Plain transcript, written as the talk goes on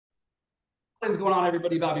What is going on,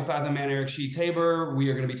 everybody? bobbyFi, the man, Eric Sheets-Haber. We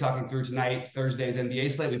are going to be talking through tonight, Thursday's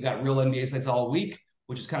NBA slate. We've got real NBA slates all week,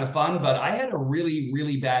 which is kind of fun. But I had a really,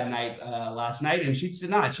 really bad night last night, and Sheets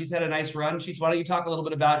did not. Sheets had a nice run. Sheets, why don't you talk a little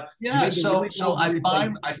bit about you Yeah, made the so really so bold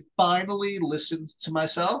replay? I finally listened to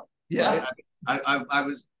myself, right? Yeah, I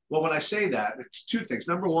was well when I say that, it's two things.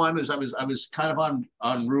 Number one is I was kind of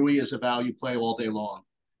on Rui as a value play all day long.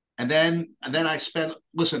 And then I spent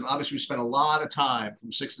obviously we spent a lot of time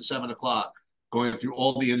from 6 to 7 o'clock going through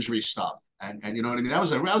all the injury stuff. And you know what I mean? That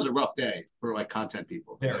was a rough day for like content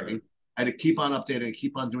people. You know what I very. mean? I had to keep on updating,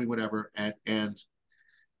 keep on doing whatever. And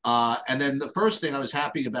then the first thing I was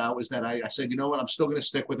happy about was that I said, you know what, I'm still going to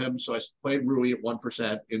stick with him. So I played Rui at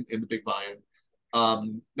 1% in the big buy-in.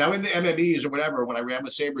 Now in the MMEs or whatever, when I ran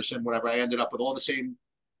with Saberson, whatever, I ended up with all the same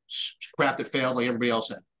crap that failed like everybody else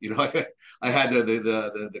had. You know, I had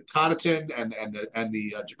the Connaughton and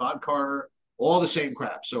the Javon Carter, all the same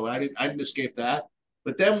crap. So I didn't escape that.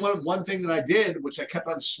 But then one thing that I did, which I kept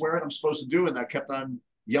on swearing I'm supposed to do, and I kept on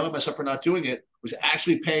yelling myself for not doing it, was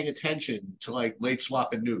actually paying attention to like late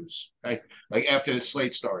swap and news, right? Like after the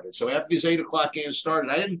slate started. So after these 8 o'clock games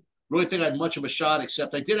started, I didn't really think I had much of a shot,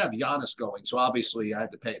 except I did have Giannis going. So obviously I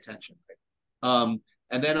had to pay attention. Right?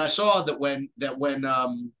 And then I saw that when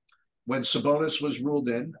Sabonis was ruled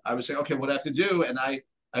in, I was saying, okay, what do I have to do? And I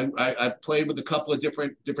played with a couple of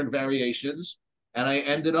different variations, and I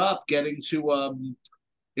ended up getting to.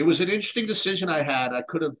 It was an interesting decision I had. I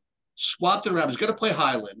could have swapped it around. I was going to play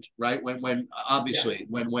Highland, right? When Yeah. obviously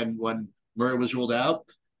when Murray was ruled out,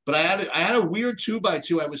 but I had a weird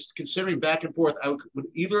 2x2. I was considering back and forth. I would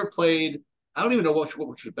either have played. I don't even know which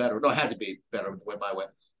was better. No, it had to be better the way my way.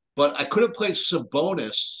 But I could have played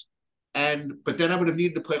Sabonis, but then I would have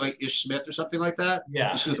needed to play like Ish Smith or something like that,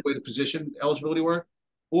 Yeah. just because of the way the position eligibility worked.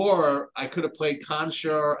 Or I could have played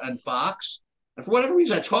Concher and Fox. And for whatever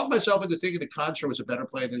reason, I talked myself into thinking that Concher was a better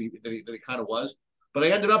player than he kind of was. But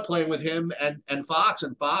I ended up playing with him and Fox.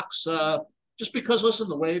 And Fox, just because, listen,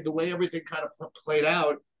 the way everything kind of played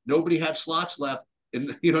out, nobody had slots left.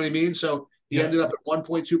 You know what I mean? So he Yep. ended up at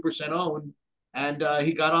 1.2% owned. And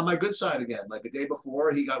he got on my good side again. Like the day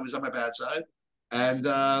before, was on my bad side. And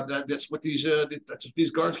that's what these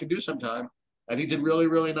guards can do sometimes. And he did really,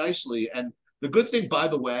 really nicely. And the good thing, by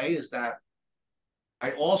the way, is that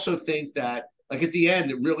I also think that like at the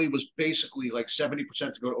end, it really was basically like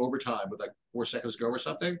 70% to go to overtime with like 4 seconds to go or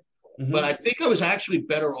something. But I Mm-hmm. think I was actually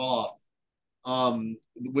better off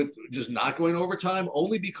with just not going to overtime,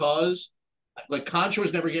 only because like Contra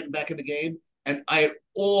was never getting back in the game, and I had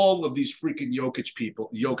all of these freaking Jokic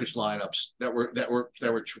lineups that were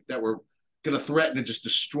going to threaten to just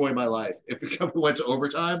destroy my life if it ever went to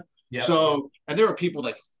overtime. Yep. So, and there were people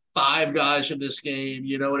like five guys in this game,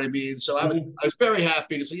 you know what I mean? So Mhm. I was very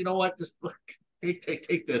happy to say, you know what, just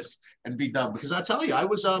take this and be done, because I tell you, I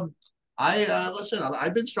listen,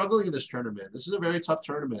 I've been struggling in this tournament. This is a very tough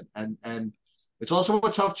tournament, and it's also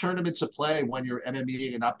a tough tournament to play when you're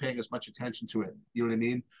MMEing and not paying as much attention to it. You know what I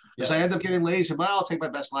mean? Because I Yep. end up getting lazy. Well, I'll take my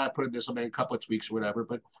best line, put in this, I'll make a couple of tweaks or whatever.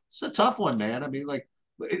 But it's a tough one, man. I mean, like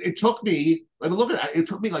it took me. Like, look at it. It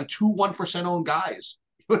took me like two 1% owned guys.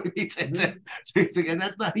 You know what I mean? Mhm. And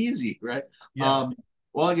that's not easy, right? Yeah. Um,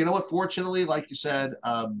 well, you know what? Fortunately, like you said,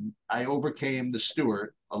 I overcame the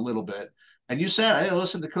Stewart a little bit. And you said, hey,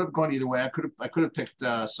 listen, it could have gone either way. I could have picked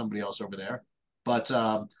somebody else over there. But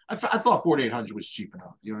I thought 4,800 was cheap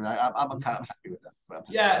enough. You know, I'm kind of happy with that. But,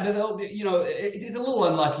 Yeah, it's a little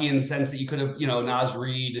unlucky in the sense that you could have, Nas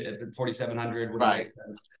Reed at the 4,700 would have right. made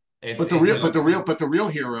sense. It's But the it, real, but the real, but the real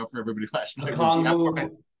hero for everybody last night was the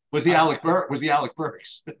Okongwu. Alec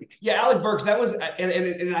Burks. Yeah, Alec Burks. That was,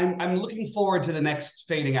 and I'm looking forward to the next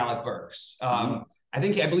fading Alec Burks. Mhm. I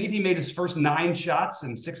believe he made his first 9 shots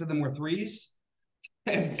and 6 of them were threes,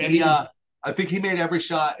 and He, he was I think he made every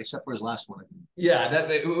shot except for his last one. yeah.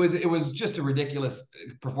 That it was just a ridiculous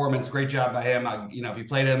performance. Great job by him. If you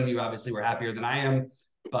played him, you obviously were happier than I am,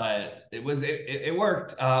 but it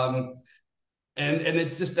worked. And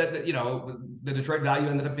it's just that the Detroit value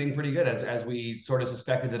ended up being pretty good, as we sort of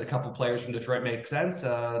suspected that a couple players from Detroit make sense.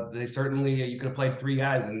 They certainly, you could have played 3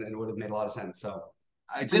 guys and it would have made a lot of sense. So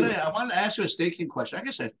I wanted to ask you a staking question. I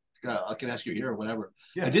guess I can ask you here or whatever.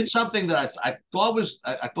 I yeah. did something that I thought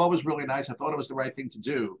was really nice. I thought it was the right thing to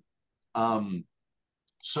do.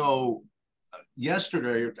 So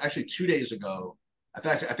yesterday, actually 2 days ago, I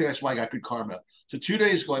think that's why I got good karma. So 2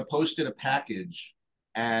 days ago, I posted a package,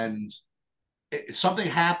 and something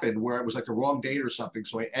happened where it was like the wrong date or something.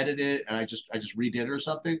 So I edited it and I just redid it or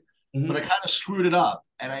something. But I Mm-hmm. kind of screwed it up,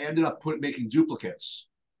 and I ended up making duplicates.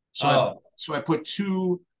 So I Oh, so I put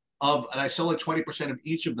two and I sell like 20% of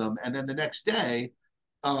each of them, and then the next day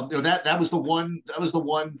that was the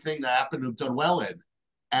one thing that happened to have done well in.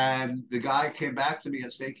 And the guy came back to me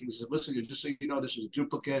at staking. He said, "Listen, just so you know, this was a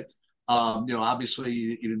duplicate. Obviously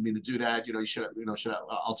you didn't mean to do that. You should,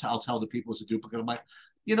 I'll tell the people it's a duplicate." I'm like,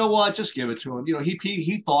 you know what? Just give it to him.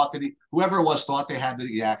 He thought that whoever it was thought they had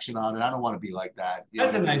the action on it. I don't want to be like that.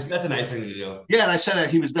 That's a nice thing to do. Yeah, and I said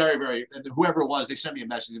that he was very, very, and whoever it was, they sent me a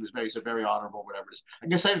message. He said very honorable, whatever it is. I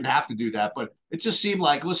guess I didn't have to do that, but it just seemed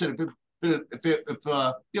like, listen,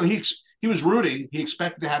 he was rooting, he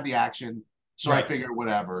expected to have the action, so right. I figured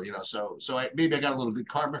whatever, maybe I got a little good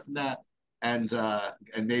karma from that, and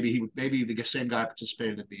maybe the same guy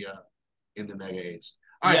participated in the Mega Eights.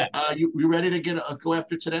 All right, you ready to go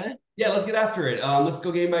after today? Yeah, let's get after it. Let's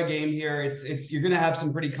go game by game here. You're gonna have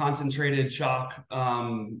some pretty concentrated chalk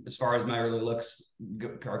as far as my early looks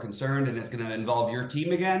are concerned, and it's gonna involve your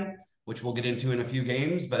team again, which we'll get into in a few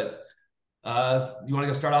games. But you want to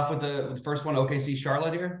go start off with the first one, OKC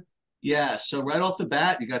Charlotte here? Yeah. So right off the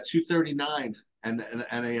bat, you got 239 and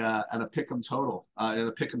a pick'em total and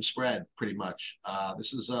a pick'em spread, pretty much.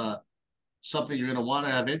 This is something you're going to want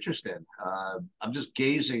to have interest in. I'm just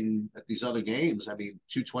gazing at these other games. I mean,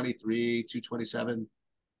 223, 227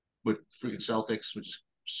 with freaking Celtics, which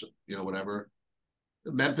is, whatever.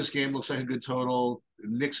 The Memphis game looks like a good total. The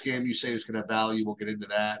Knicks game, you say, is going to have value. We'll get into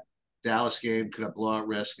that. Dallas game could have blowout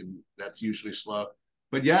risk, and that's usually slow.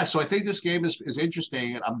 But yeah, so I think this game is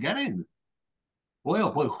interesting, and I'm getting, boy, oh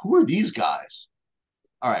boy, who are these guys?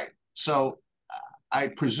 All right, so I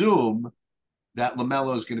presume that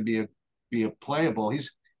LaMelo is going to be a playable.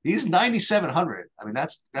 He's 9,700. I mean,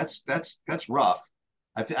 that's rough.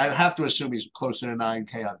 I'd have to assume he's closer to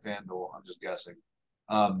 9K on FanDuel. I'm just guessing.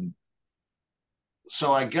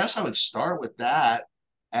 So I guess I would start with that.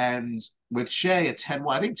 And with Shea at 10-1,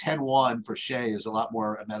 I think 10-1 for Shea is a lot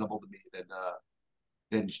more amenable to me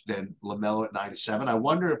than LaMelo at 9-7. I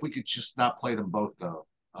wonder if we could just not play them both, though.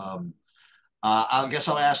 I guess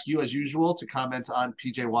I'll ask you, as usual, to comment on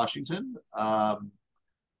PJ Washington.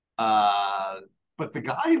 But the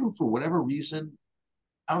guy who, for whatever reason,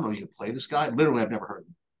 I don't know, you can play this guy. Literally, I've never heard of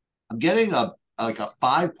him. I'm getting a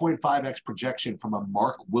 5.5x projection from a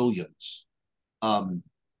Mark Williams.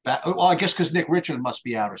 Well, I guess because Nick Richard must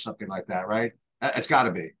be out or something like that, right? It's got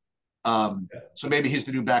to be. So maybe he's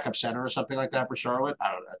the new backup center or something like that for Charlotte.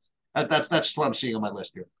 I don't know. That's what I'm seeing on my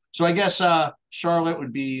list here. So I guess Charlotte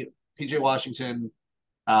would be PJ Washington,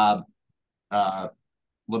 LaMelo,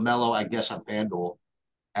 I guess, on FanDuel,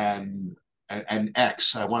 and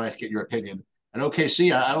X. I want to get your opinion. And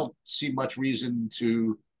OKC, I don't see much reason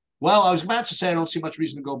to. Well, I was about to say I don't see much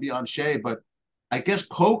reason to go beyond Shea, but I guess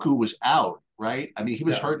Poku was out, right? I mean, he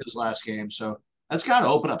was hurt in his last game, so that's got to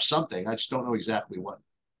open up something. I just don't know exactly what.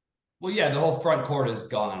 Well, yeah, the whole front court is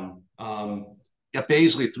gone. Yeah,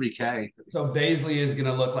 Baisley 3K. So Baisley is going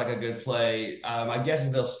to look like a good play. I guess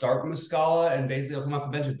they'll start Muscala and Baisley will come off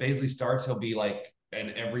the bench. If Baisley starts, he'll be like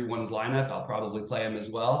in everyone's lineup. I'll probably play him as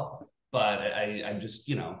well. But I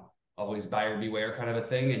just, always buyer beware kind of a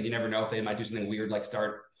thing. And you never know if they might do something weird like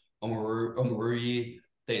start Omurui.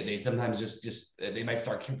 They sometimes just they might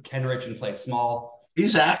start Kenrich and play small.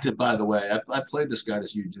 He's active, by the way. I played this guy,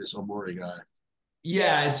 this Omuri guy.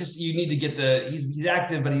 Yeah, it's just you need to get he's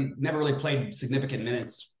active, but he never really played significant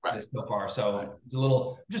minutes so far. So it's a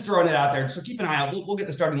little just throwing it out there. So keep an eye out. We'll get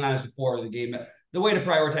the starting lineups before the game. The way to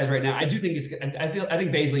prioritize right now, I do think I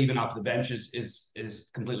think Baisley even off the bench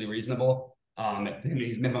is completely reasonable.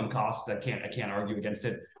 He's minimum cost. I can't argue against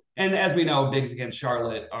it. And as we know, bigs against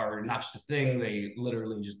Charlotte are not just a thing. They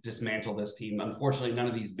literally just dismantle this team. Unfortunately, none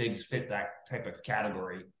of these bigs fit that type of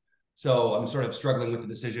category. So I'm sort of struggling with the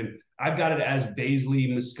decision. I've got it as Baisley,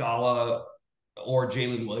 Muscala, or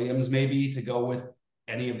Jalen Williams maybe to go with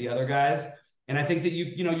any of the other guys. And I think that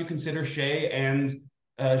you consider Shea and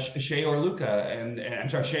Shea or Luka and I'm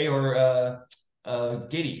sorry, Shea or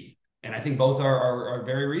Giddey. And I think both are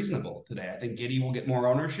very reasonable today. I think Giddey will get more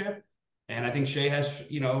ownership. And I think Shea has,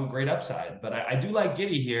 great upside, but I do like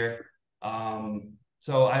Giddey here.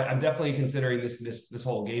 So I'm definitely considering this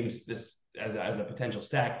whole game as a potential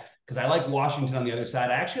stack because I like Washington on the other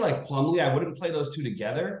side. I actually like Plumlee. I wouldn't play those two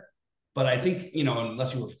together, but I think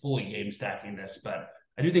unless you were fully game stacking this, but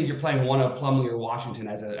I do think you're playing one of Plumlee or Washington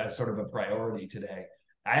as sort of a priority today.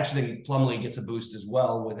 I actually think Plumlee gets a boost as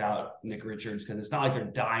well without Nick Richards because it's not like they're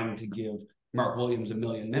dying to give Mark Williams a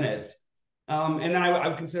million minutes. And then I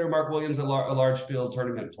would consider Mark Williams a large field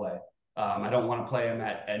tournament play. I don't want to play him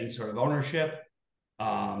at any sort of ownership.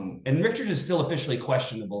 And Richard is still officially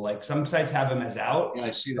questionable. Like some sites have him as out. Yeah, I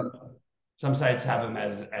see that. Some sites have him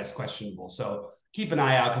as questionable. So keep an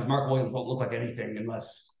eye out because Mark Williams won't look like anything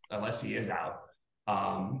unless he is out.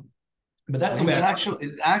 But that's the way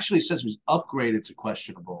it actually says he was upgraded to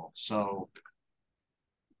questionable. So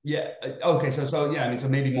yeah. Okay. So yeah. I mean, so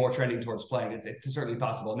maybe more trending towards playing. It's certainly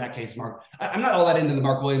possible in that case. Mark, I'm not all that into the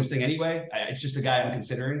Mark Williams thing anyway. It's just a guy I'm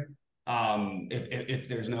considering. If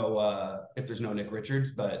there's no Nick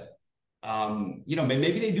Richards, but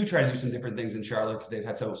maybe they do try to do some different things in Charlotte because they've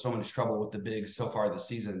had so much trouble with the bigs so far this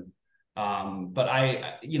season. But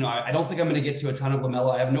I don't think I'm going to get to a ton of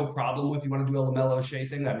LaMelo. I have no problem if you want to do a LaMelo Shea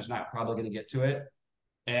thing. I'm just not probably going to get to it.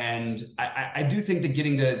 And I do think that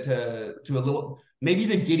getting to a little, maybe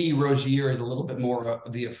the Giddey Rozier is a little bit more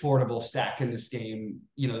the affordable stack in this game.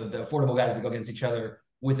 The affordable guys that go against each other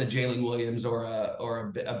with a Jalen Williams or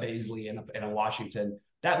a Baisley and a Washington.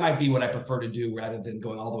 That might be what I prefer to do rather than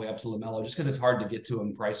going all the way up to LaMelo, just because it's hard to get to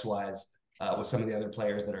him price wise with some of the other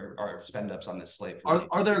players that are spend ups on this slate.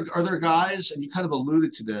 Are there guys, and you kind of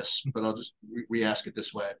alluded to this, but I'll just re-ask it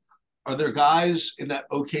this way: are there guys in that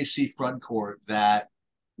OKC front court that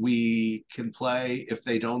we can play if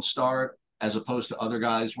they don't start, as opposed to other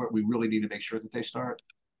guys where we really need to make sure that they start?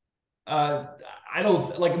 I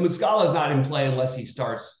don't like Muscala is not in play unless he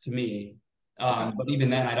starts to me. Okay. But even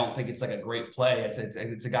then, I don't think it's like a great play.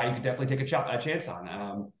 It's a guy you could definitely take a chance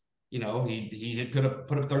on. He did put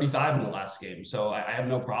up 35 in the last game, so I have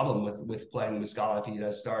no problem with playing Muscala if he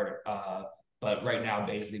does start. But right now,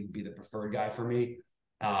 Baisley would be the preferred guy for me.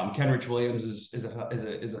 Kenrich Williams is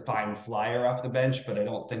a fine flyer off the bench, but I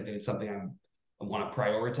don't think that it's something I want to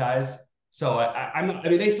prioritize. So I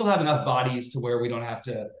mean, they still have enough bodies to where we don't have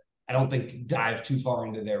to, I don't think, dive too far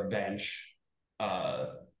into their bench.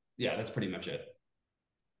 Yeah, that's pretty much it.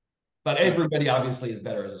 But everybody obviously is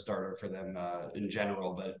better as a starter for them in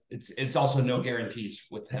general, but it's also no guarantees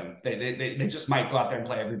with him. They just might go out there and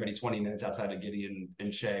play everybody 20 minutes outside of Giddey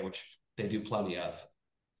and Shea, which they do plenty of.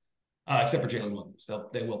 Except for Jalen Williams.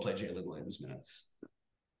 They will play Jalen Williams minutes.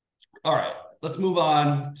 All right, let's move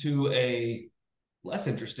on to a less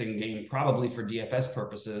interesting game, probably for DFS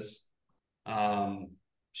purposes.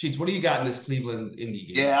 Sheets, what do you got in this Cleveland Indy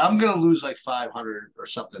game? Yeah, I'm gonna lose like 500 or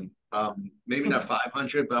something. Maybe not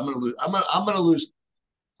 500, but I'm gonna lose. I'm gonna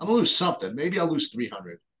lose something. Maybe I'll lose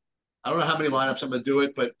 300. I don't know how many lineups I'm gonna do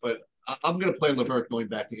it, but I'm gonna play LeVert going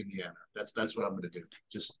back to Indiana. That's what I'm gonna do.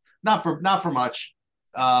 Just not for much.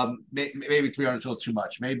 Maybe 300 is a little too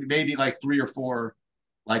much. Maybe like 3 or 4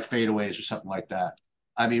 like fadeaways or something like that.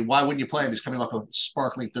 I mean, why wouldn't you play him? He's coming off a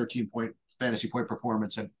sparkling 13-point fantasy point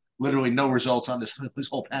performance and literally no results on this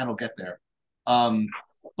whole panel get there.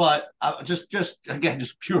 But just again,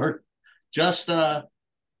 just pure,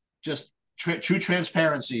 true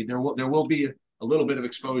transparency. There will be a little bit of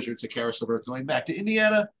exposure to Karis LeVert going back to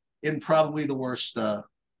Indiana in probably the worst.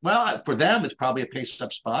 Well, for them, it's probably a pace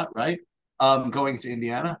up spot, right? Going to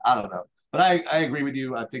Indiana, I don't know, but I agree with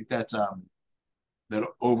you. I think that that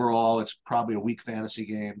overall it's probably a weak fantasy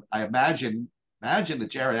game. I imagine that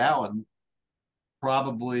Jared Allen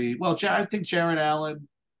probably. Well, I think Jared Allen,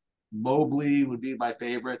 Mobley would be my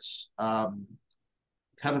favorites.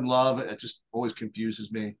 Kevin Love, it just always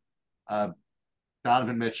confuses me.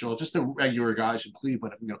 Donovan Mitchell, just the regular guys in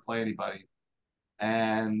Cleveland if I'm going to play anybody.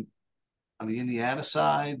 And on the Indiana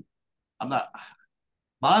side, I'm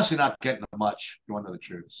honestly not getting much. If you want to know the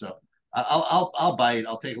truth, so I'll bite.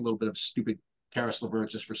 I'll take a little bit of stupid Karis LeVert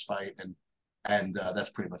just for spite, and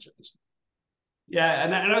that's pretty much it. Yeah,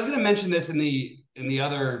 and I was going to mention this in the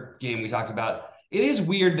other game we talked about. It is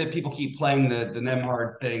weird that people keep playing the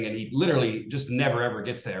Nembhard thing, and he literally just never ever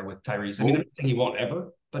gets there with Tyrese. I mean, he won't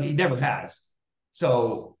ever, but he never has.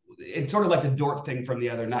 So it's sort of like the Dort thing from the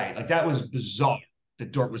other night. Like that was bizarre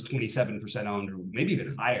that Dort was 27% owned, or maybe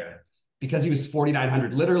even higher, because he was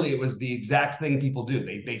 4,900. Literally, it was the exact thing people do.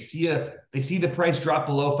 They see the price drop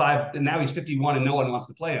below 5, and now he's 51, and no one wants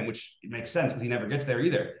to play him, which makes sense because he never gets there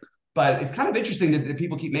either. But it's kind of interesting that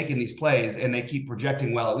people keep making these plays and they keep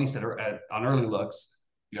projecting well, at least on early looks.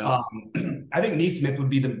 Yeah. I think Neesmith would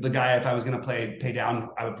be the guy if I was going to pay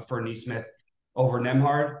down. I would prefer Neesmith over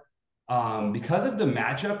Nembhard. Because of the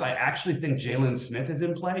matchup, I actually think Jalen Smith is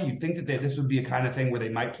in play. You'd think that this would be a kind of thing where they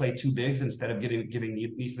might play 2 bigs instead of giving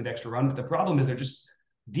Neesmith extra run. But the problem is they're just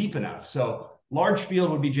deep enough. So large field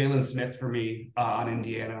would be Jalen Smith for me on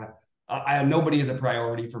Indiana. Nobody is a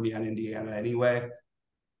priority for me on Indiana anyway.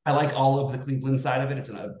 I like all of the Cleveland side of it. It's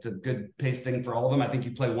a good pace thing for all of them. I think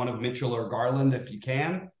you play one of Mitchell or Garland if you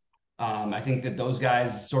can. I think that those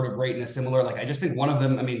guys sort of rate in a similar, I just think one of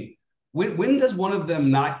them, I mean, when does one of them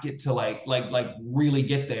not get to like really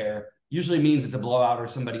get there? Usually means it's a blowout or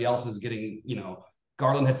somebody else is getting,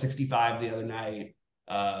 Garland had 65 the other night,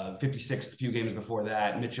 56 a few games before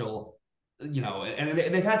that. Mitchell and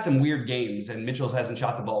they've had some weird games, and Mitchell's hasn't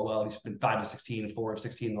shot the ball well. He's been 5 of 16, 4 of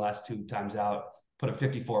 16 the last 2 times out, put up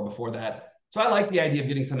 54 before that. So I like the idea of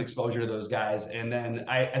getting some exposure to those guys. And then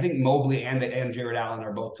I think Mobley and Jared Allen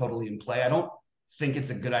are both totally in play. I don't think it's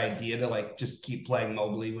a good idea to like just keep playing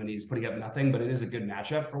Mobley when he's putting up nothing, but it is a good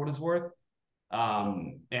matchup for what it's worth.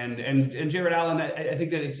 And Jared Allen, I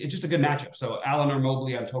think that it's just a good matchup. So Allen or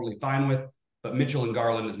Mobley, I'm totally fine with, but Mitchell and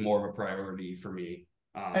Garland is more of a priority for me.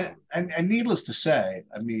 And needless to say,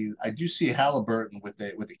 I mean, I do see Halliburton with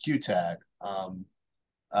a Q tag.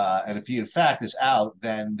 And if he in fact is out,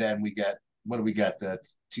 then we get, what do we get? The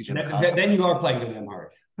TJ McConnell. Then you are playing the Nemhard.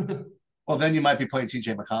 Well, then you might be playing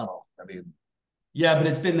TJ McConnell. I mean, yeah, but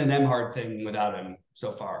it's been the Nemhard thing without him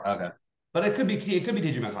so far. Okay, but it could be TJ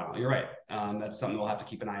McConnell. You're right. That's something we'll have to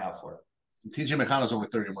keep an eye out for. TJ McConnell's only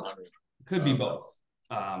 3100. Could be both.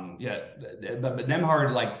 Yeah, but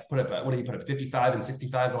Nemhard like put up, what did he put up, 55 and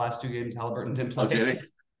 65 the last 2 games. Halliburton didn't play. Okay.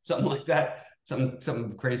 Something like that.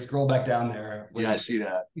 Some crazy. Scroll back down there. Yeah, I see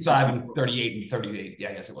that. 5 and 38 and 38. Yeah,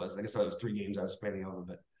 I guess it was. I guess it was 3 games I was planning over,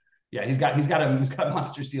 but yeah, he's got a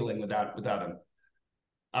monster ceiling without him.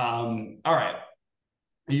 All right.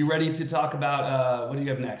 Are you ready to talk about what do you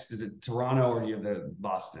have next? Is it Toronto or do you have the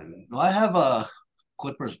Boston? No, I have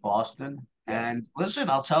Clippers Boston. And listen,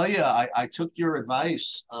 I'll tell you, I took your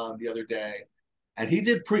advice the other day, and he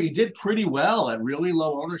did pretty well at really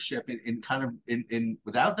low ownership in kind of in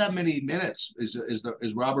without that many minutes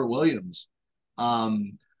is Robert Williams. I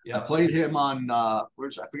played him on I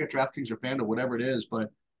forget DraftKings or FanDuel, whatever it is,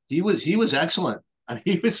 but he was excellent. And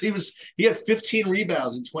he had 15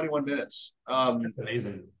 rebounds in 21 minutes. That's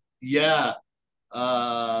amazing. Yeah.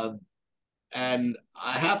 And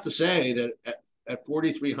I have to say that at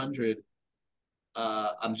 4,300,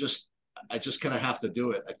 I just kind of have to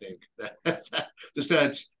do it. I think just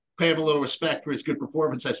to pay him a little respect for his good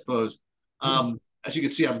performance, I suppose. As you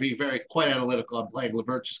can see, I'm being quite analytical. I'm playing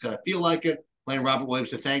LeVert just kind of feel like it. Playing Robert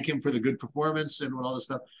Williams to thank him for the good performance and all this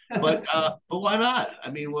stuff. But why not? I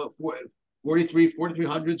mean,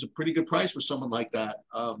 4,300 is a pretty good price for someone like that.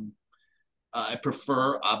 I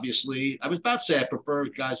prefer, obviously, I was about to say I prefer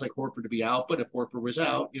guys like Horford to be out, but if Horford was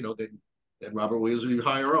out, then Robert Williams would be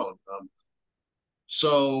higher owned.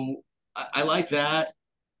 So I like that.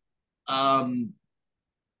 Boy,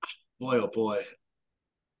 oh boy.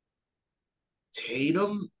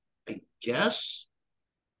 Tatum, I guess.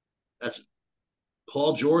 That's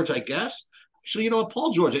Paul George, I guess. So you know what?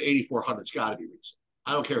 Paul George at 8,400's got to be reasonable.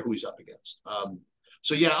 I don't care who he's up against.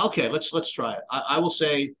 So yeah, okay, let's try it. I will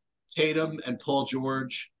say Tatum and Paul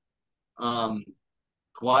George. Kawhi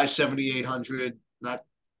 7,800, not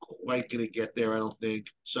quite gonna get there, I don't think.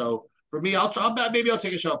 So for me, maybe I'll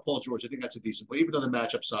take a shot at Paul George. I think that's a decent play, even though the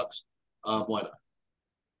matchup sucks. Why not?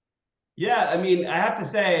 Yeah, I mean, I have to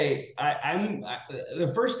say,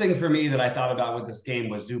 the first thing for me that I thought about with this game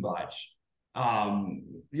was Zubac.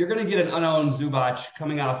 You're going to get an unowned Zubac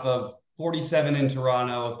coming off of 47 in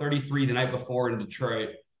Toronto, 33 the night before in Detroit,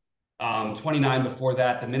 29 before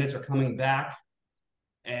that. The minutes are coming back,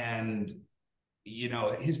 and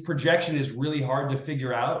his projection is really hard to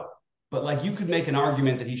figure out. But like, you could make an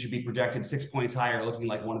argument that he should be projected 6 points higher, looking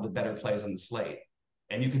like one of the better plays on the slate.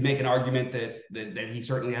 And you could make an argument that he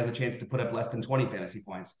certainly has a chance to put up less than 20 fantasy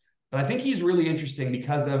points. But I think he's really interesting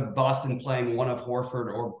because of Boston playing one of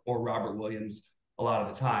Horford or Robert Williams a lot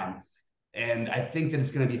of the time. And I think that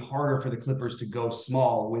it's going to be harder for the Clippers to go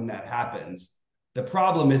small when that happens. The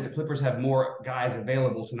problem is the Clippers have more guys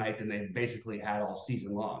available tonight than they've basically had all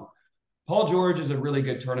season long. Paul George is a really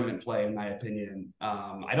good tournament play, in my opinion.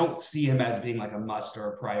 I don't see him as being like a must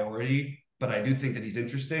or a priority, but I do think that he's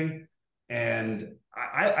interesting. And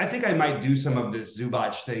I think I might do some of this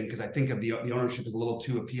Zubac thing because I think of the ownership is a little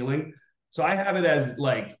too appealing. So I have it as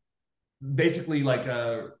basically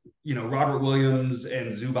Robert Williams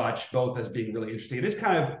and Zubac both as being really interesting. It is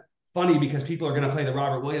kind of funny because people are going to play the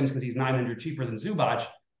Robert Williams because he's 900 cheaper than Zubac.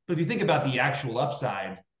 But if you think about the actual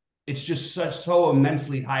upside, it's just so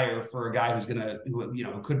immensely higher for a guy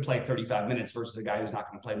who could play 35 minutes versus a guy who's not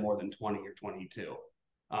going to play more than 20 or 22.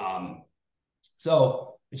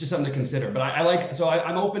 So it's just something to consider. But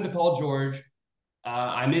I'm open to Paul George.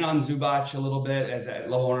 I'm in on Zubac a little bit as at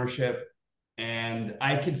low ownership. And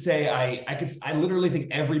I could say I literally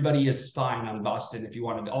think everybody is fine on Boston. If you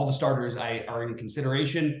wanted all the starters are in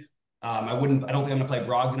consideration. I don't think I'm going to play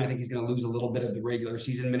Brogdon. I think he's going to lose a little bit of the regular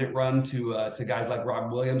season minute run to guys like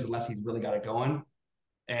Rob Williams unless he's really got it going.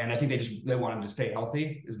 And I think they want him to stay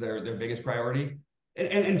healthy is their biggest priority.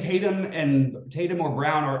 And Tatum or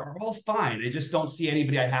Brown are all fine. I just don't see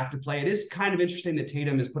anybody I have to play. It is kind of interesting that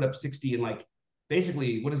Tatum has put up 60 in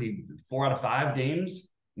basically, what is he, 4 out of 5 games?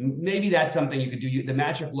 maybe that's something you could do. The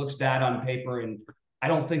matchup looks bad on paper, and I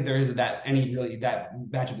don't think there is that any really that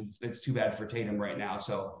matchup that's too bad for Tatum right now.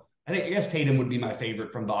 So I guess Tatum would be my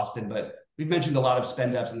favorite from Boston, but we've mentioned a lot of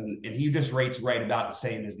spend ups, and he just rates right about the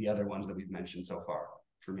same as the other ones that we've mentioned so far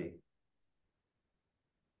for me.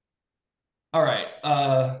 All right,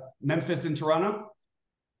 Memphis and Toronto.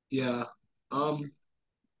 Yeah. I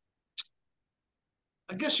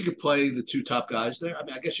guess you could play the two top guys there. I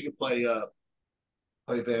mean, I guess you could play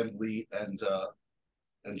Van Vliet and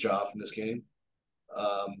Ja from this game.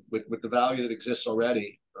 With the value that exists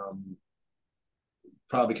already,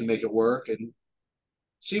 probably can make it work and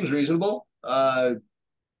seems reasonable. They're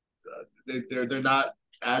not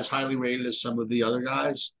as highly rated as some of the other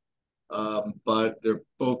guys, but they're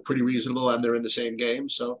both pretty reasonable and they're in the same game.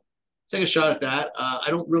 So take a shot at that. I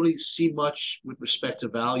don't really see much with respect to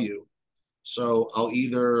value, so I'll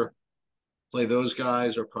either play those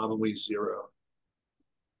guys or probably zero.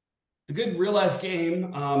 It's a good real life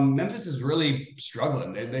game. Memphis is really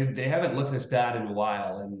struggling. They haven't looked this bad in a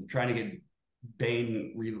while, and trying to get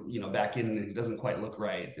Bane, back in, it doesn't quite look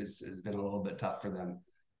right. Has been a little bit tough for them.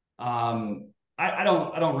 I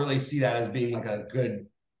don't really see that as being like a good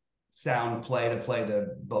sound play to play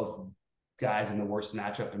the both guys in the worst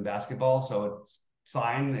matchup in basketball. So it's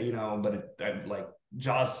fine, but like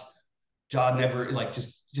Ja never like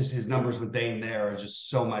just his numbers with Bane there are just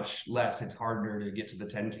so much less. It's harder to get to the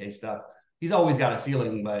 10K stuff. He's always got a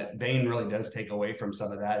ceiling, but Bane really does take away from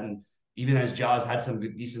some of that. And even as Ja's had some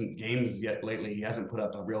decent games yet lately, he hasn't put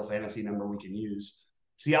up a real fantasy number we can use.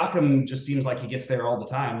 Siakam just seems like he gets there all the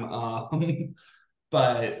time.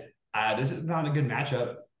 But this is not a good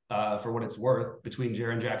matchup for what it's worth between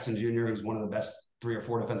Jaren Jackson Jr., who's one of the best 3 or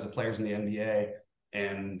 4 defensive players in the NBA,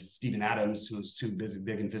 and Steven Adams, who's too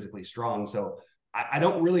big and physically strong. So I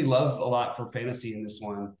don't really love a lot for fantasy in this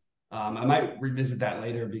one. I might revisit that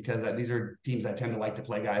later because these are teams I tend to like to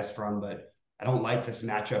play guys from, but I don't like this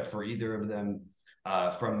matchup for either of them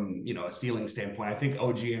from a ceiling standpoint. I think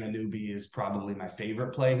OG Anunoby is probably my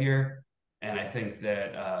favorite play here, and I think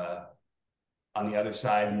that on the other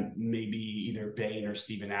side, maybe either Bane or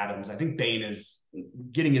Steven Adams. I think Bane is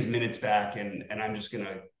getting his minutes back, and I'm just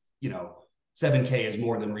gonna 7K is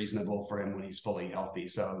more than reasonable for him when he's fully healthy.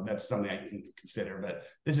 So that's something I can consider. But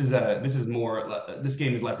this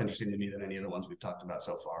game is less interesting to me than any of the ones we've talked about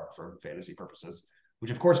so far for fantasy purposes,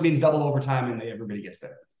 which of course means double overtime and everybody gets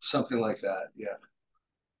there. Something like that. Yeah.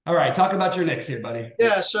 All right, talk about your Knicks here, buddy.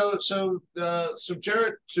 Yeah,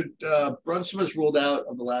 Brunson was ruled out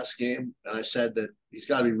of the last game, and I said that he's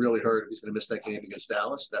got to be really hurt if he's going to miss that game against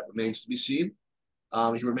Dallas. That remains to be seen.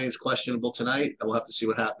 He remains questionable tonight, and we'll have to see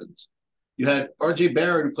what happens. You had R.J.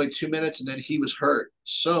 Barrett, who played 2 minutes, and then he was hurt,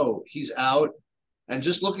 so he's out. And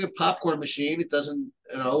just looking at popcorn machine, it doesn't.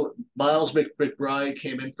 Miles McBride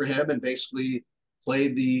came in for him and basically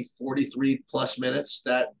played the 43 plus minutes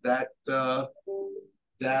that Barrett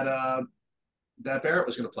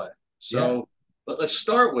was going to play. So, yeah. But let's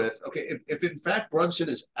start with, okay, if in fact Brunson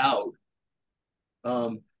is out,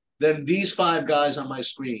 then these 5 guys on my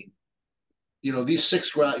screen, these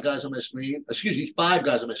 6 guys on my screen, these 5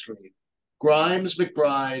 guys on my screen, Grimes,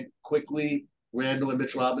 McBride, Quickly, Randall, and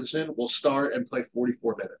Mitch Robinson will start and play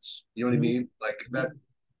 44 minutes. You know what I mean? Like that,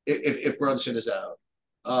 if Brunson is out.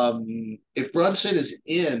 If Brunson is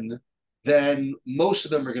in, then most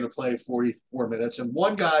of them are going to play 44 minutes, and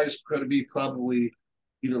one guy is going to be probably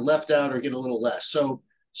either left out or get a little less. So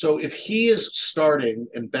if he is starting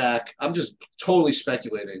and back, I'm just totally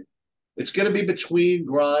speculating. It's going to be between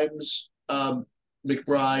Grimes,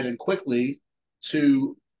 McBride, and Quickly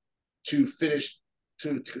to finish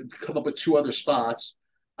to come up with 2 other spots.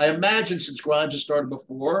 I imagine since Grimes has started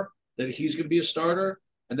before that he's going to be a starter.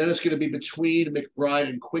 And then it's going to be between McBride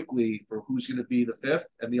and Quickly for who's going to be the 5th,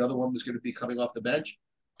 and the other one was going to be coming off the bench.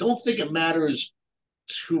 Don't think it matters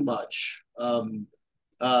too much. I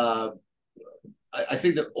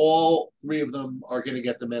think that all 3 of them are going to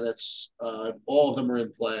get the minutes. All of them are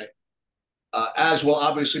in play. As well,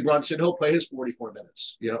 obviously, Brunson, he'll play his 44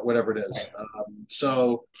 minutes, whatever it is.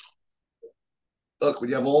 So, look, when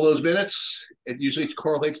you have all those minutes, it usually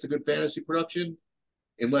correlates to good fantasy production.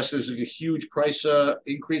 Unless there's a huge price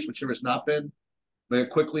increase, which there has not been.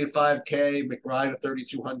 But Quickly at 5K, McBride at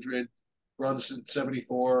 3,200, Brunson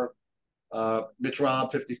 74, Mitch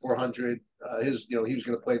Rob 5,400. He was going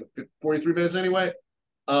to play 43 minutes anyway.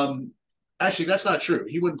 Actually, that's not true.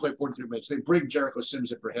 He wouldn't play 43 minutes. They bring Jericho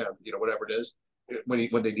Sims in for him, whatever it is, when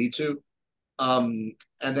they need to. And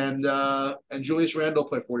Julius Randle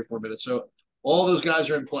play 44 minutes. So all those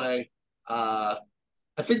guys are in play.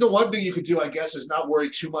 I think the one thing you could do, I guess, is not worry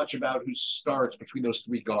too much about who starts between those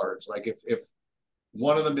 3 guards. Like if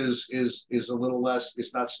One of them is a little less.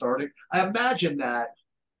 It's not starting. I imagine that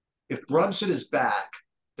if Brunson is back,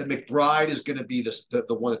 then McBride is going to be the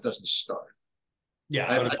one that doesn't start. Yeah,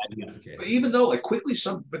 I would imagine that's the But case. even though like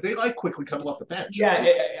but they like quickly coming off the bench, Yeah,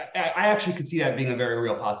 right? I actually could see that being a very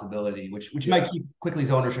real possibility, which might keep Quickly's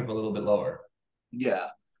ownership a little bit lower. Yeah.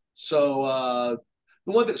 So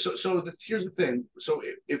the one that here's the thing. So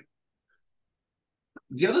if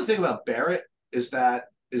the other thing about Barrett is that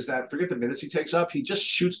forget the minutes he takes up, he just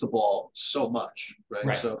shoots the ball so much, right?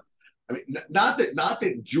 Right. So I mean, not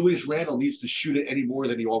that Julius Randle needs to shoot it any more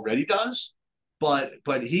than he already does, but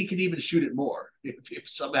he can even shoot it more if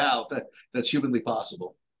somehow that's humanly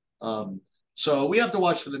possible. So we have to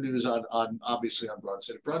watch for the news on obviously on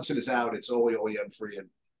Brunson. If Brunson is out, it's only OEM free, and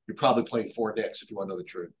you're probably playing four Knicks if you want to know the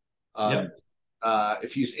truth. Yep.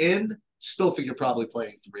 If he's in, still think you're probably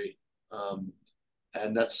playing three.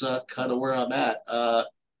 And that's kind of where I'm at.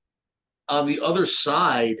 On the other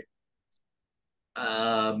side,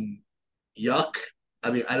 yuck. I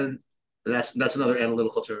mean, I don't. That's another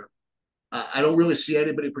analytical term. I don't really see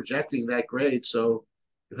anybody projecting that great, so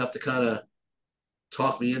you have to kind of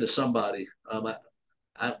talk me into somebody.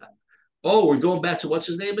 I, oh, we're going back to what's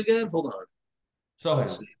his name again? Hold on.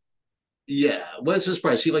 Let's So see. Yeah, what's his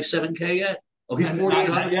price? He like 7K yet? Oh, he's not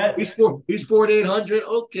 4,800. yet. He's 4,800.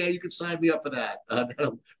 Okay, you can sign me up for that.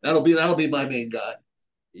 That'll be my main guy.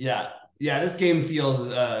 Yeah. Yeah. This game feels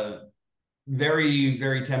very,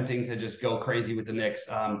 very tempting to just go crazy with the Knicks.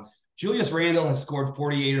 Julius Randle has scored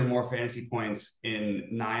 48 or more fantasy points in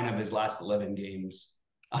 9 of his last 11 games.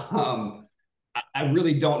 I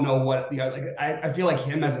really don't know what, like I feel like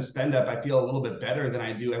him as a spend up, I feel a little bit better than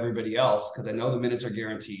I do everybody else because I know the minutes are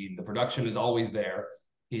guaranteed. The production is always there.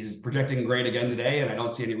 He's projecting great again today, and I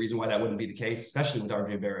don't see any reason why that wouldn't be the case, especially with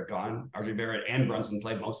RJ Barrett gone. RJ Barrett and Brunson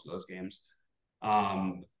played most of those games.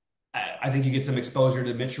 I think you get some exposure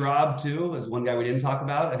to Mitch Robb too, as one guy we didn't talk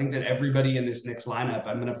about. I think that everybody in this Knicks lineup,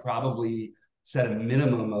 I'm going to probably set a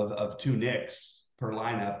minimum of 2 Knicks per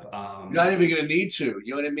lineup. You're not even going to need to.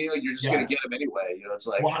 You know what I mean? Like you're just going Yeah. to get them anyway. It's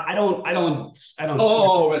like. Well, I don't.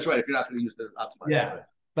 Oh, that's right. If you're not going to use the optimizer. Yeah.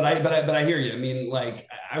 But I hear you. I mean, like,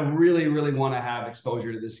 I really, really want to have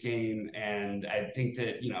exposure to this game, and I think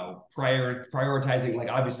that prioritizing, like,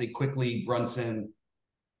 obviously Quickly, Brunson,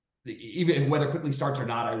 even whether Quickly starts or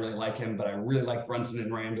not, I really like him, but I really like Brunson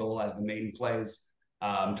and Randall as the main plays.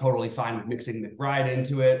 Totally fine with mixing McBride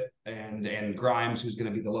into it, and Grimes, who's going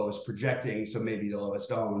to be the lowest projecting, so maybe the lowest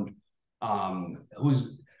owned.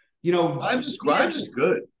 Who's Grimes is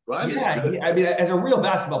good. Grimes is good. I mean, as a real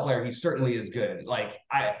basketball player, he certainly is good. Like,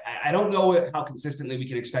 I don't know how consistently we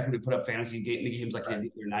can expect him to put up fantasy games like he did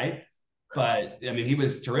the other night, but I mean, he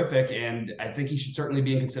was terrific, and I think he should certainly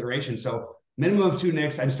be in consideration. So minimum of 2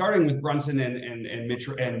 Knicks. I'm starting with Brunson and Mitch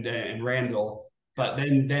and Randall, but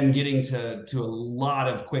then getting to a lot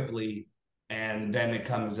of Quickly, and then it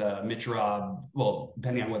comes Mitch Robb. Well,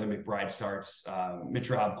 depending on whether McBride starts, Mitch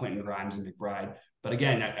Robb, Quentin Grimes, and McBride. But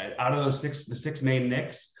again, out of the 6 main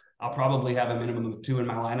Knicks, I'll probably have a minimum of 2 in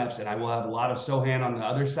my lineups, and I will have a lot of Sohan on the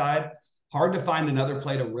other side. Hard to find another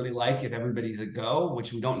play to really like if everybody's a go,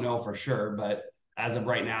 which we don't know for sure, but as of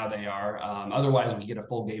right now, they are. Otherwise, we get a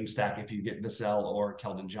full game stack if you get Vassell or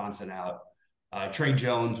Keldon Johnson out. Trey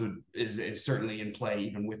Jones is certainly in play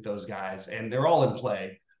even with those guys, and they're all in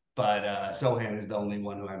play. But Sohan is the only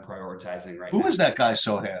one who I'm prioritizing right now. Who is that guy,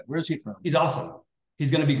 Sohan? Where is he from? He's awesome.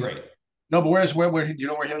 He's going to be great. No, but where do you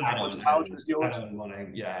know where he was? College was deal? I don't want to.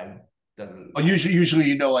 Yeah, it doesn't. Oh, usually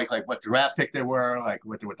you know like what draft pick they were, like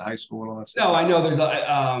what they went to high school and all that stuff. No, I know there's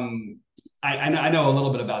I know a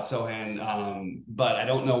little bit about Sohan, but I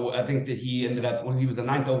don't know. I think that he ended up when he was the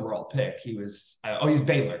 9th overall pick. He was he's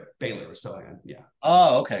Baylor. Baylor was Sohan. Yeah.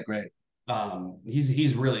 Oh, okay, great.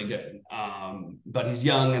 He's really good. But he's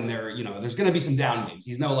young, and there's going to be some down games.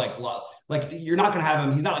 He's no like you're not going to have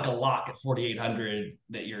him. He's not like a lock at 4,800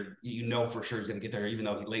 that for sure is going to get there, even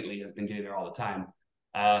though he lately has been getting there all the time.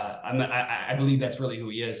 I believe that's really who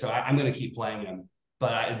he is. So I'm going to keep playing him.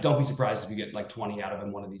 But don't be surprised if you get like 20 out of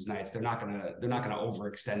him one of these nights. They're not gonna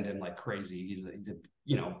overextend him like crazy. He's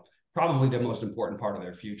probably the most important part of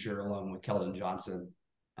their future, along with Keldon Johnson,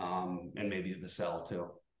 and maybe Vassell too.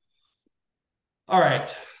 All right.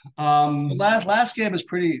 The last game is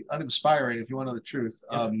pretty uninspiring, if you want to know the truth.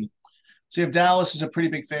 Yep. So you have Dallas is a pretty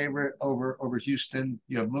big favorite over Houston.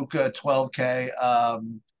 You have Luka at 12K.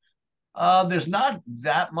 There's not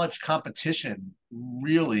that much competition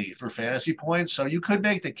really for fantasy points, so you could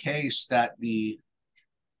make the case that the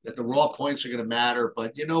raw points are going to matter.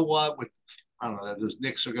 But you know what? I don't know. Those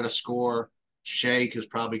Knicks are going to score. Shake is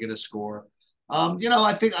probably going to score.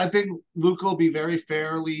 I think Luka will be very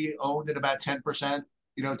fairly owned at about 10%,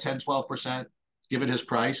 10-12%, given his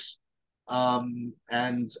price. And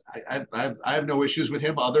I have no issues with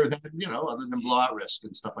him other than blowout risk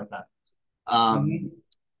and stuff like that. Um, Mhm.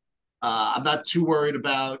 I'm not too worried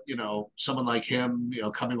about someone like him,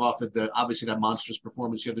 coming off the obviously that monstrous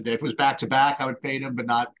performance the other day. If it was back to back, I would fade him, but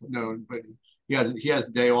not no. But he has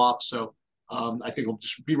the day off, so I think he'll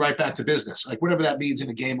just be right back to business, like whatever that means in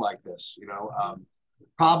a game like this.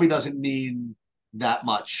 Probably doesn't mean that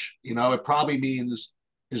much. It probably means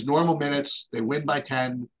his normal minutes. They win by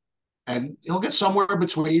 10, and he'll get somewhere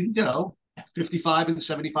between 55 and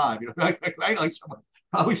 75. Like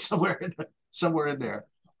probably somewhere in there.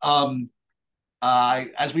 Um,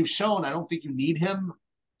 as we've shown, I don't think you need him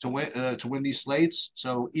to win these slates.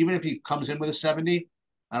 So even if he comes in with a 70,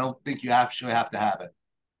 I don't think you actually have to have it.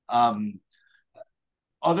 Um,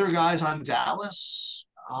 Other guys on Dallas,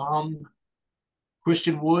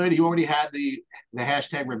 Christian Wood, he already had the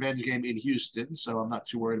hashtag revenge game in Houston, so I'm not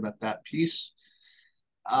too worried about that piece.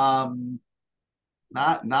 Um,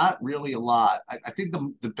 not really a lot. I think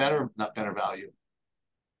the better, not better value,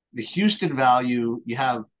 the Houston value, you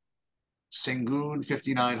have Sengun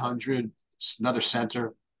 5,900, another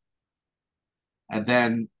center. And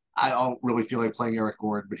then I don't really feel like playing Eric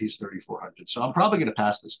Gordon, but he's 3,400. So I'm probably going to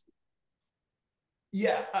pass this.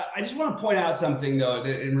 Yeah, I just want to point out something though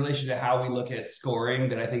that in relation to how we look at scoring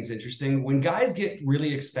that I think is interesting. When guys get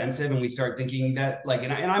really expensive and we start thinking that like,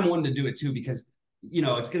 and I'm one to do it too because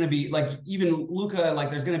it's going to be like even Luka, like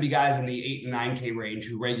there's going to be guys in the 8 and 9K range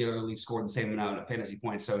who regularly score the same amount of fantasy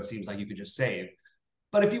points. So it seems like you could just save.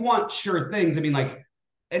 But if you want sure things, I mean, like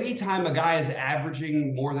anytime a guy is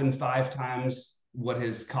averaging more than 5 times what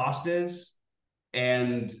his cost is,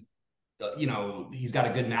 and he's got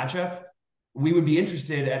a good matchup, we would be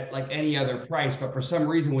interested at like any other price. But for some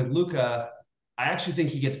reason with Luka, I actually think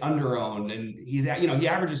he gets underowned, and he's at he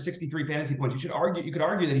averages 63 fantasy points. You could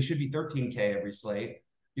argue that he should be 13K every slate.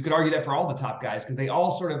 You could argue that for all the top guys because they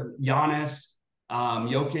all sort of Giannis,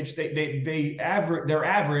 Jokic, they average their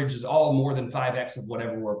average is all more than 5x of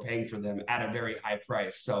whatever we're paying for them at a very high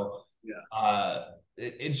price. So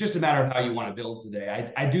it's just a matter of how you want to build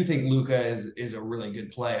today. I do think Luka is a really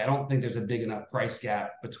good play. I don't think there's a big enough price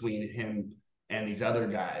gap between him and these other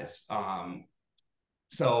guys.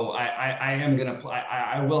 So I am gonna play.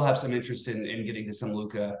 I will have some interest in getting to some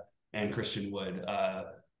Luka and Christian Wood.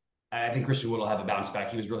 I think Christian Wood will have a bounce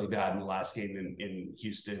back. He was really bad in the last game in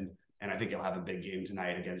Houston, and I think he'll have a big game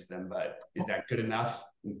tonight against them. But is that good enough?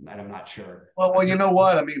 And I'm not sure. Well, you know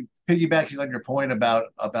what? I mean, piggybacking on your point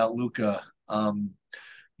about Luka,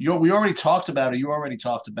 we already talked about it. You already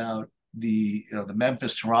talked about the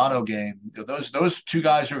Memphis Toronto game. Those two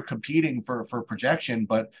guys are competing for projection,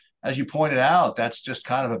 but as you pointed out, that's just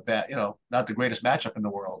kind of a bad, not the greatest matchup in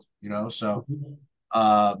the world. So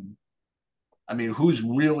I mean, who's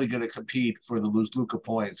really going to compete for the Luka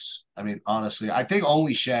points? I mean, honestly, I think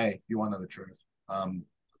only Shea, if you want to know the truth.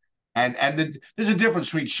 There's a difference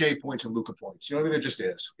between Shea points and Luka points. You know what I mean? There just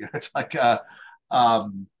is. It's like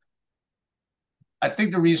um, I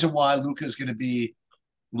think the reason why Luka is going to be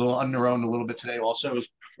a little underowned a little bit today also is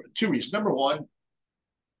for two reasons. Number one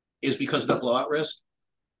is because of the blowout risk.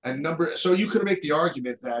 So you could make the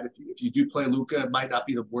argument that if you do play Luka, it might not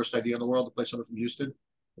be the worst idea in the world to play someone from Houston.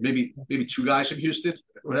 Maybe two guys from Houston,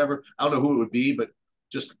 whatever. I don't know who it would be, but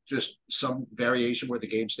just some variation where the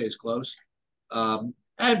game stays close. And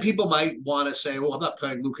people might want to say, well, I'm not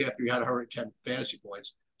playing Luka after he had 110 fantasy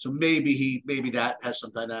points. So maybe that has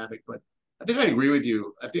some dynamic. But I think I agree with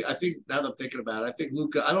you. I think now that I'm thinking about it, I think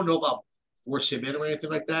Luka, I don't know if I'll force him in or anything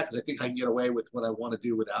like that because I think I can get away with what I want to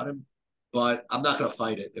do without him. But I'm not going to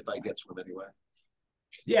fight it if I get to him anyway.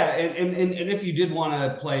 Yeah, and if you did want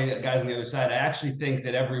to play guys on the other side, I actually think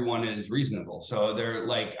that everyone is reasonable. So they're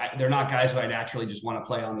not guys who I naturally just want to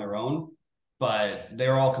play on their own, but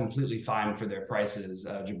they're all completely fine for their prices.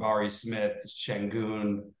 Jabari Smith,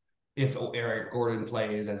 Şengün. If Eric Gordon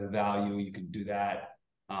plays as a value, you could do that.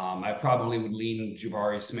 I probably would lean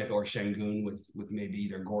Jabari Smith or Şengün with maybe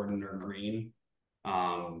either Gordon or Green.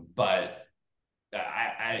 But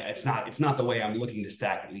it's not the way I'm looking to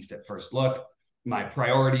stack, at least at first look. My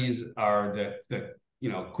priorities are the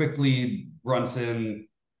quickly Brunson,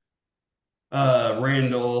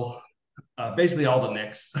 Randall, basically all the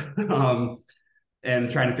Knicks, and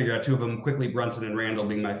trying to figure out two of them. Quickly Brunson and Randall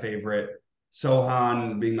being my favorite.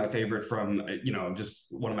 Sohan being my favorite from just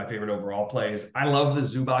one of my favorite overall plays. I love the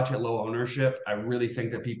Zubac at low ownership. I really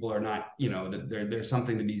think that people are not that there's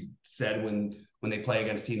something to be said when they play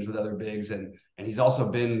against teams with other bigs, and he's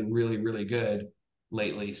also been really really good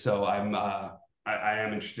lately. So I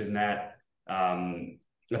am interested in that.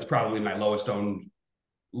 That's probably my lowest owned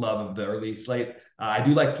love of the early slate. I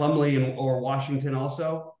do like Plumlee or Washington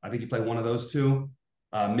also. I think you play one of those two.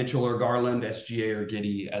 Mitchell or Garland, SGA or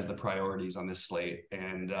Giddy as the priorities on this slate.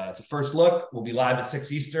 And it's a first look. We'll be live at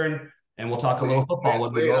 6 Eastern, and we'll talk a little football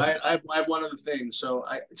when we go. I have one other thing. So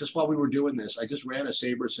just while we were doing this, I just ran a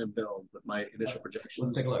SaberSim build with my initial projections.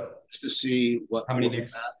 Let's take a look. Just to see how many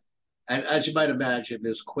Knicks. And as you might imagine,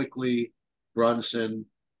 there's Quickly, Brunson,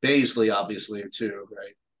 Baisley, obviously, or two,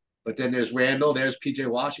 right? But then there's Randall, there's PJ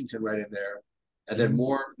Washington right in there, and then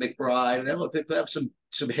more McBride, and they have some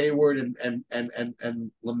Hayward and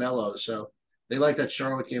LaMelo. So they like that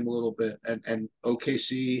Charlotte game a little bit, and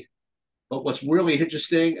OKC. But what's really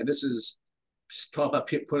interesting, and this is talk about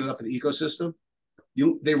putting it up in the ecosystem.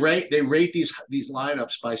 They rate these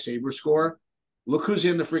lineups by Saber score. Look who's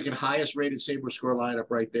in the freaking highest rated Saber score lineup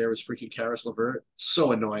right there is freaking Karis LeVert.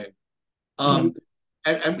 So annoying.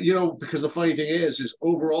 And you know, because the funny thing is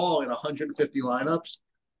overall in 150 lineups,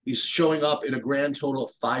 he's showing up in a grand total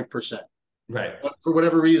of 5%. Right. But for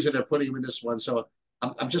whatever reason, they're putting him in this one. So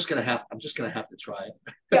I'm just gonna have to try it.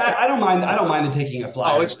 Yeah, I don't mind the taking a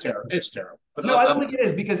flyer. Oh, it's terrible. It's terrible. But no, I don't think it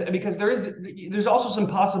is because there's also some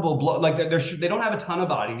possible they don't have a ton of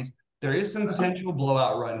bodies. There is some potential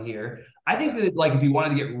blowout run here. I think that if you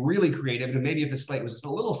wanted to get really creative, and maybe if the slate was just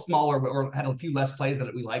a little smaller or had a few less plays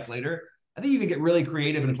that we like later, I think you could get really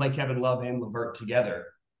creative and play Kevin Love and LeVert together.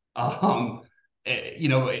 You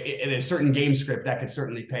know, in a certain game script that could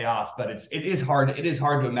certainly pay off, but it is hard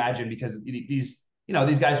to imagine because these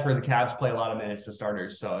guys for the Cavs play a lot of minutes to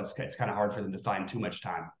starters, so it's kind of hard for them to find too much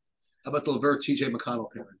time. How about the LeVert TJ McConnell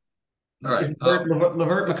pairing? All right,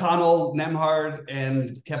 LeVert, McConnell, Nembhard,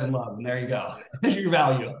 and Kevin Love, and there you go. There's your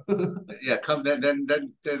value. Yeah, come then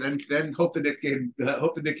hope the Knick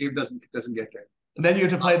game doesn't get there. And then you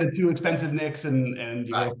have to play the two expensive Knicks, and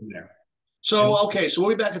you go from there. So okay, so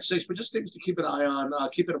we'll be back at 6, but just things to keep an eye on.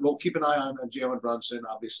 We'll keep an eye on Jalen Brunson.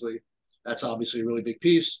 Obviously, that's obviously a really big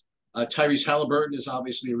piece. Tyrese Halliburton is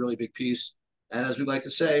obviously a really big piece, and as we like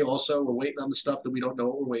to say, also we're waiting on the stuff that we don't know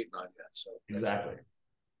what we're waiting on yet. So exactly.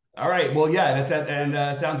 All right. Well, yeah, that's it,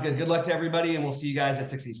 and sounds good. Good luck to everybody, and we'll see you guys at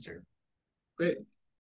 6 Eastern. Great.